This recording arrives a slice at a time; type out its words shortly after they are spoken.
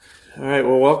All right,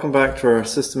 well, welcome back to our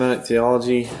systematic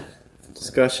theology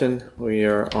discussion. We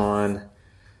are on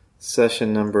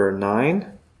session number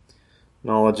 9,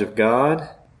 Knowledge of God,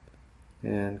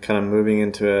 and kind of moving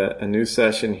into a new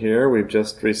session here. We've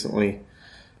just recently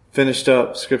finished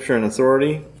up Scripture and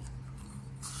Authority,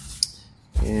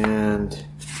 and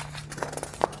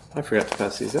I forgot to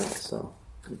pass these out, so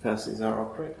I'm going to pass these out real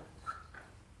quick.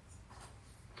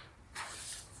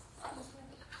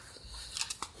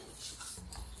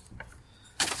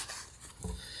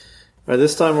 All right,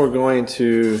 this time we're going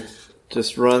to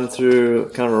just run through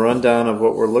kind of a rundown of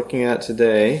what we're looking at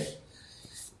today,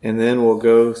 and then we'll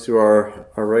go through our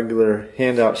regular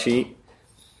handout sheet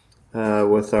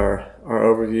with our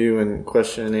overview and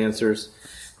question and answers,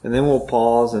 and then we'll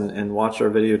pause and watch our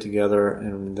video together,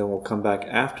 and then we'll come back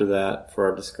after that for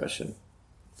our discussion.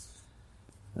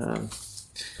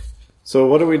 So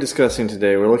what are we discussing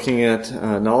today? We're looking at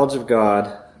knowledge of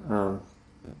God.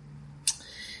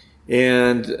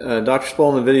 And Dr.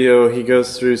 Sproul in the video, he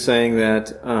goes through saying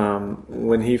that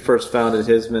when he first founded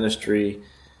his ministry,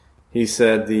 he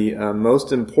said the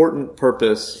most important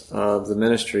purpose of the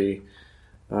ministry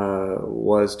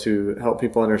was to help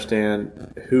people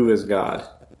understand who is God.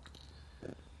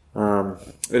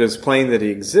 It is plain that he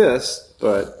exists,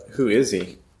 but who is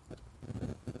he?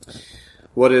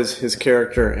 What is his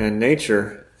character and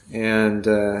nature? And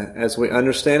as we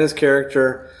understand his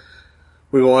character,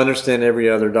 we will understand every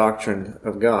other doctrine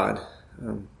of God.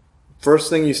 First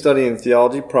thing you study in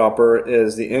theology proper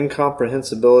is the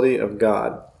incomprehensibility of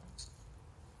God.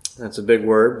 That's a big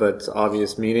word, but it's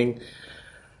obvious meaning.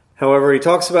 However, he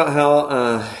talks about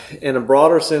how, in a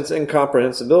broader sense,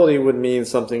 incomprehensibility would mean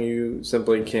something you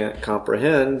simply can't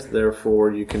comprehend,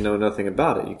 therefore you can know nothing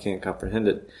about it. You can't comprehend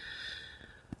it.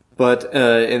 But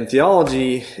in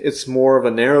theology, it's more of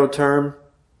a narrow term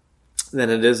than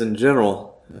it is in general.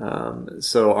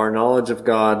 So our knowledge of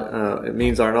God, it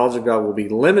means our knowledge of God will be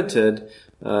limited,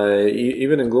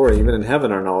 even in glory, even in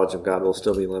heaven our knowledge of God will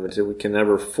still be limited. We can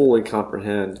never fully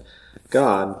comprehend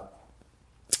God,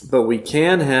 but we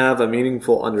can have a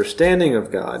meaningful understanding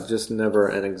of God, just never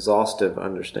an exhaustive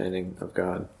understanding of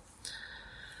God.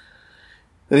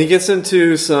 Then he gets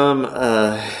into some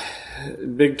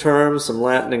big terms, some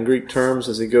Latin and Greek terms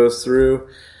as he goes through.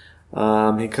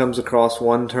 He comes across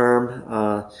one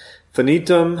term,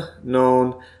 finitum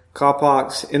non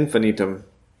capax infinitum.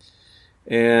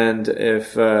 And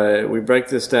if we break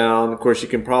this down, of course you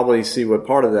can probably see what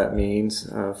part of that means.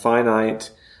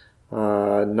 Finite,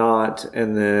 not,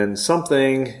 and then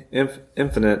something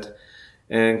infinite.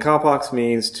 And capax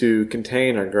means to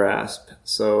contain or grasp.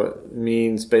 So it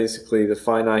means basically the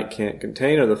finite can't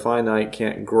contain or the finite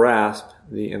can't grasp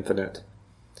the infinite.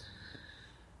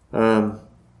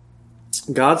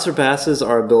 God surpasses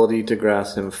our ability to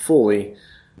grasp Him fully.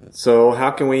 So how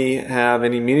can we have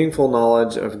any meaningful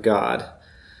knowledge of God?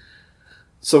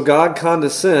 So God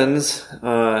condescends,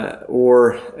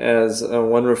 or as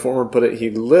one reformer put it,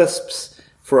 He lisps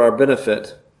for our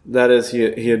benefit. That is,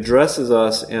 He addresses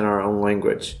us in our own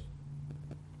language.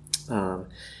 And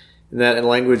that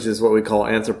language is what we call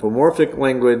anthropomorphic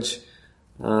language.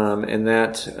 And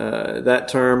that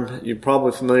term, you're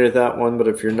probably familiar with that one, but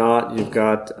if you're not, you've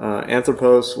got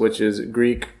anthropos, which is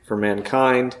Greek for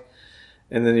mankind,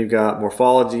 and then you've got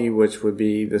morphology, which would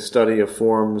be the study of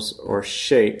forms or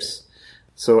shapes.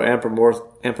 So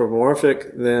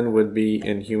anthropomorphic then would be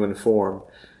in human form.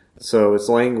 So it's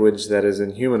language that is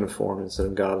in human form instead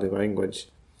of godly language.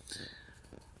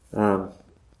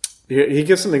 He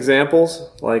gives some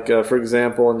examples, like, for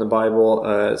example, in the Bible,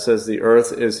 it says the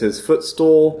earth is His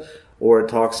footstool, or it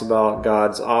talks about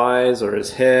God's eyes, or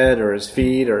His head, or His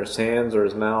feet, or His hands, or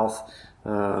His mouth.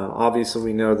 Obviously,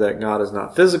 we know that God is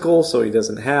not physical, so He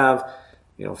doesn't have,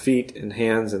 feet and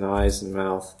hands and eyes and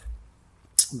mouth.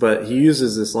 But He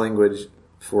uses this language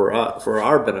for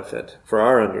our benefit, for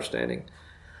our understanding.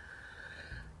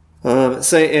 And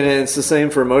it's the same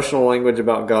for emotional language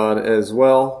about God as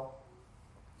well.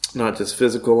 Not just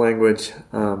physical language.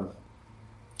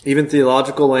 Even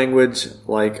theological language,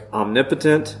 like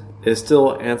omnipotent, is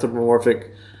still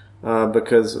anthropomorphic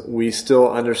because we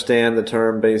still understand the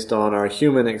term based on our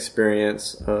human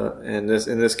experience. And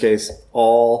in this case,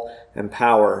 all and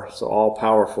power, so all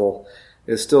powerful,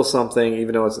 is still something,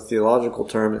 even though it's a theological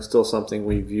term, it's still something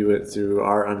we view it through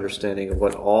our understanding of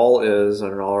what all is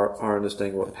and our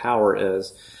understanding of what power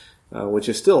is, which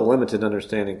is still a limited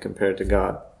understanding compared to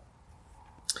God.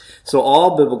 So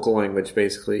all biblical language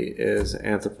basically is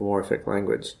anthropomorphic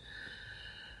language.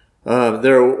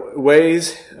 There are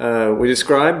ways we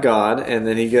describe God, and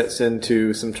then he gets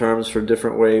into some terms for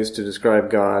different ways to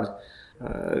describe God.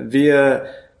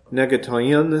 Via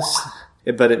negatoionis,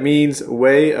 but it means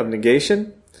way of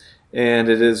negation, and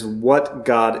it is what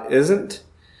God isn't.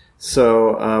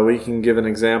 So we can give an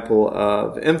example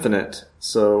of infinite.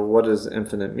 So what does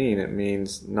infinite mean? It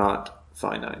means not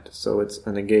finite. So it's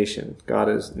a negation. God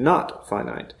is not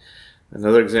finite.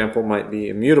 Another example might be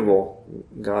immutable.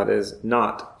 God is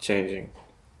not changing.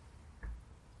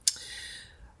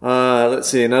 Let's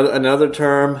see, another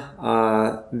term,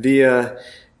 via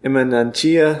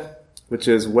immanentia, which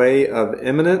is way of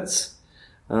immanence.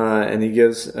 And he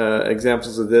gives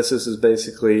examples of this. This is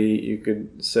basically, you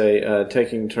could say,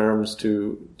 taking terms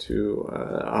to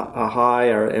a high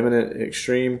or imminent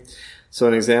extreme. So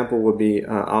an example would be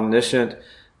omniscient,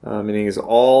 meaning he's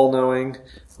all-knowing,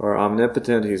 or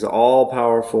omnipotent, he's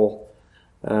all-powerful.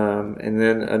 And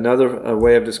then another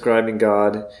way of describing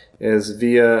God is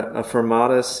via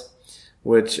affirmatus,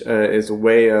 which is a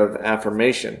way of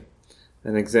affirmation.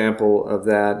 An example of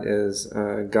that is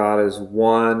God is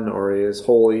one, or he is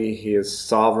holy, he is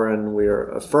sovereign. We are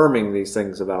affirming these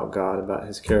things about God, about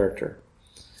his character.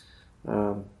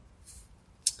 And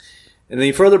then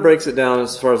he further breaks it down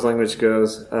as far as language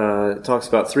goes. It talks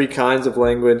about three kinds of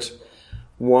language.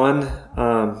 One,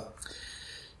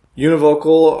 univocal,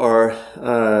 or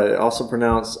also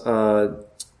pronounced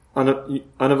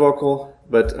univocal,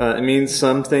 but it means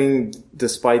something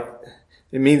despite...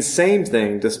 It means same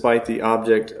thing despite the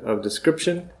object of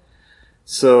description.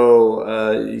 So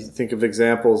you think of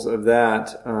examples of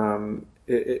that.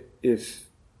 If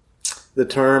the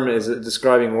term is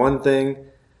describing one thing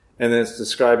and then it's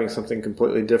describing something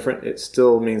completely different, it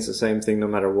still means the same thing no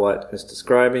matter what it's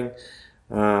describing.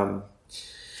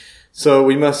 So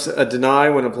we must deny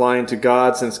when applying to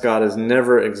God, since God is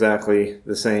never exactly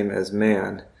the same as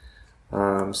man.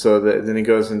 Then he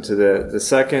goes into the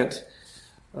second,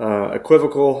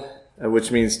 equivocal, which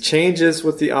means changes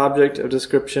with the object of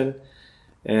description.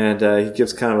 And he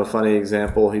gives kind of a funny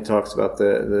example. He talks about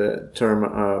the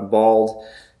term bald,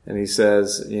 and he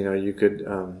says, you could,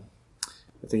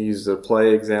 I think he uses a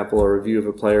play example, a review of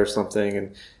a play or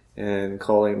something, and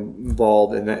calling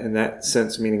bald in that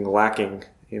sense meaning lacking,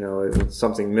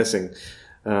 something missing,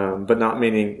 but not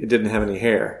meaning it didn't have any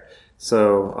hair.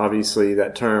 So obviously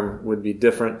that term would be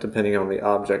different depending on the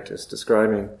object it's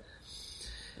describing.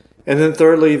 And then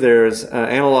thirdly, there's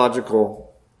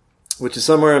analogical, which is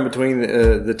somewhere in between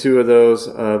the two of those,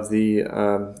 of the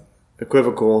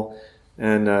equivocal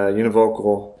and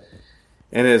univocal.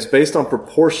 And it's based on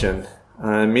proportion,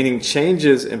 meaning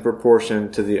changes in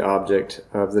proportion to the object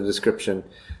of the description.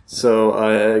 So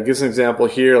it gives an example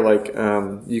here, like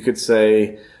you could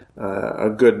say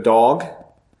a good dog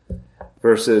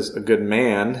versus a good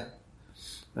man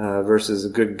versus a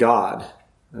good God.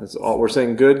 That's all. We're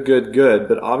saying good, good, good,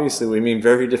 but obviously we mean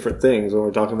very different things when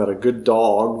we're talking about a good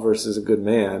dog versus a good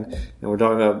man, and we're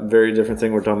talking about a very different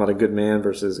thing. We're talking about a good man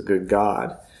versus a good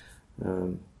God.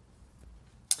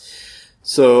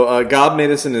 So God made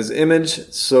us in his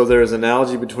image, so there's an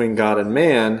analogy between God and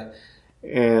man,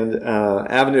 and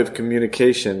avenue of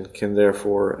communication can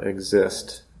therefore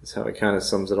exist. That's how he kind of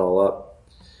sums it all up.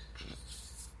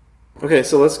 Okay,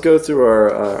 so let's go through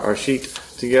our sheet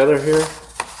together here.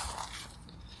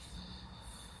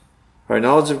 All right,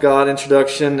 knowledge of God,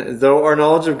 introduction. Though our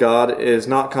knowledge of God is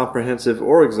not comprehensive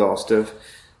or exhaustive,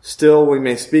 still we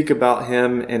may speak about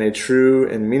him in a true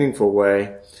and meaningful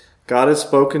way. God has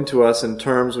spoken to us in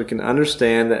terms we can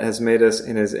understand that has made us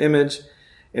in his image,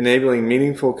 enabling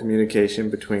meaningful communication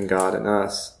between God and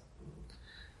us.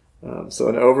 So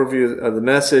an overview of the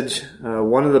message.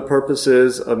 One of the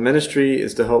purposes of ministry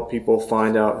is to help people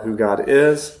find out who God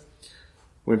is.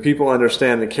 When people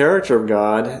understand the character of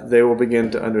God, they will begin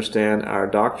to understand our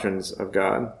doctrines of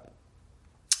God.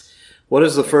 What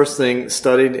is the first thing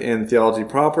studied in theology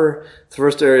proper? The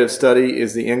first area of study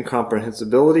is the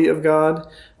incomprehensibility of God.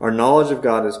 Our knowledge of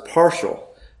God is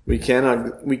partial. We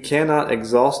cannot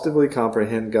exhaustively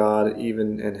comprehend God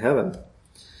even in heaven.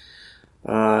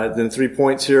 Then 3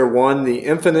 points here. 1, the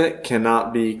infinite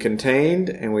cannot be contained,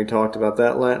 and we talked about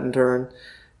that Latin term.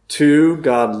 2,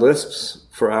 God lisps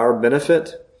for our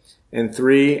benefit. And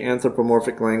 3,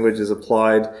 anthropomorphic language is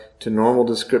applied to normal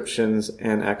descriptions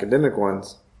and academic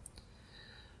ones.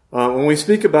 When we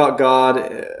speak about God,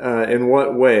 in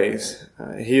what ways?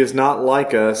 He is not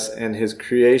like us in his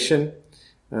creation.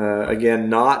 Again,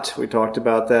 not, we talked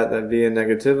about that via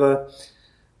negativa,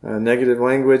 negative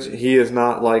language. He is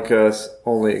not like us,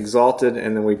 only exalted,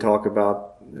 and then we talk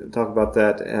about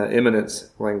that immanence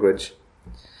language.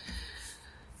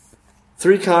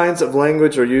 3 kinds of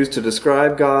language are used to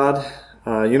describe God.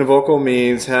 Univocal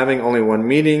means having only one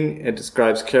meaning. It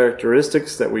describes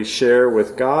characteristics that we share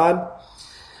with God.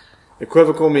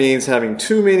 Equivocal means having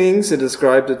two meanings. It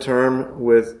describes a term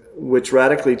which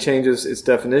radically changes its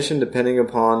definition depending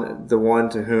upon the one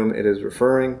to whom it is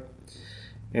referring.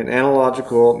 And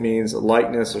analogical means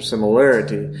likeness or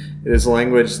similarity. It is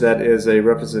language that is a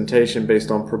representation based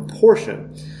on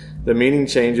proportion. The meaning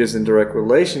changes in direct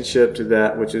relationship to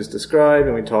that which is described,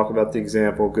 and we talk about the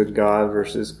example, good God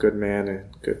versus good man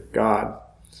and good God.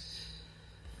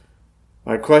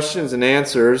 Questions and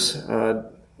answers,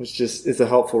 which just is a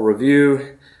helpful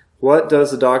review. What does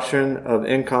the doctrine of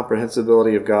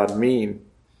incomprehensibility of God mean?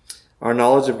 Our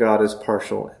knowledge of God is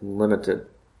partial and limited.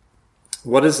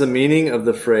 What is the meaning of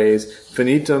the phrase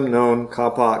finitum non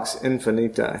capax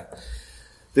infinitae?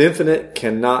 The infinite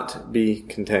cannot be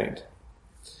contained.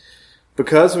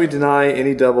 Because we deny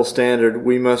any double standard,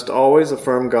 we must always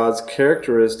affirm God's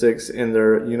characteristics in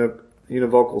their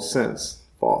univocal sense.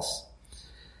 False.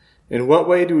 In what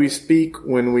way do we speak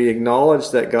when we acknowledge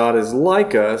that God is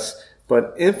like us,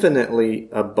 but infinitely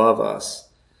above us?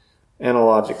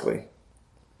 Analogically.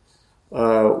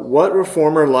 What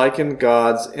reformer likened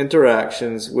God's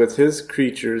interactions with his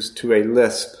creatures to a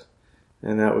lisp?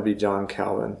 And that would be John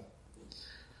Calvin.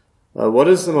 What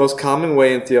is the most common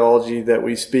way in theology that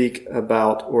we speak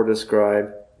about or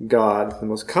describe God? The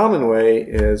most common way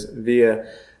is via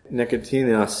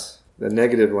negativeness, the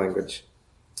negative language.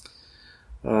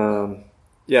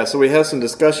 So we have some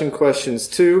discussion questions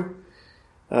too.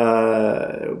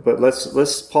 But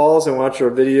let's pause and watch our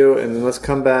video, and then let's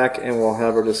come back and we'll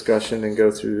have our discussion and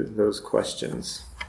go through those questions.